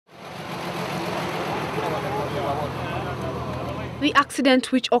The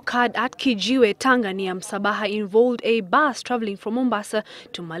accident, which occurred at Kijiwe, Tanga near Msabaha, involved a bus traveling from Mombasa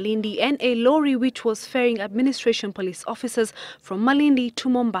to Malindi and a lorry which was ferrying administration police officers from Malindi to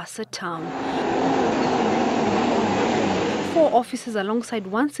Mombasa town. 4 officers alongside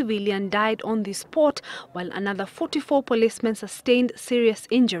 1 civilian died on the spot, while another 44 policemen sustained serious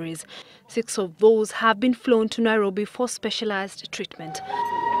injuries. 6 of those have been flown to Nairobi for specialized treatment.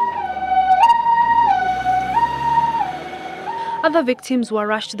 Other victims were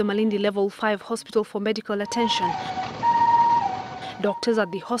rushed to the Malindi Level 5 hospital for medical attention. Doctors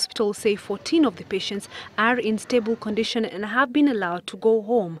at the hospital say 14 of the patients are in stable condition and have been allowed to go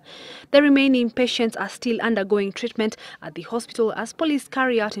home. The remaining patients are still undergoing treatment at the hospital as police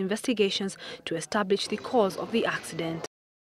carry out investigations to establish the cause of the accident.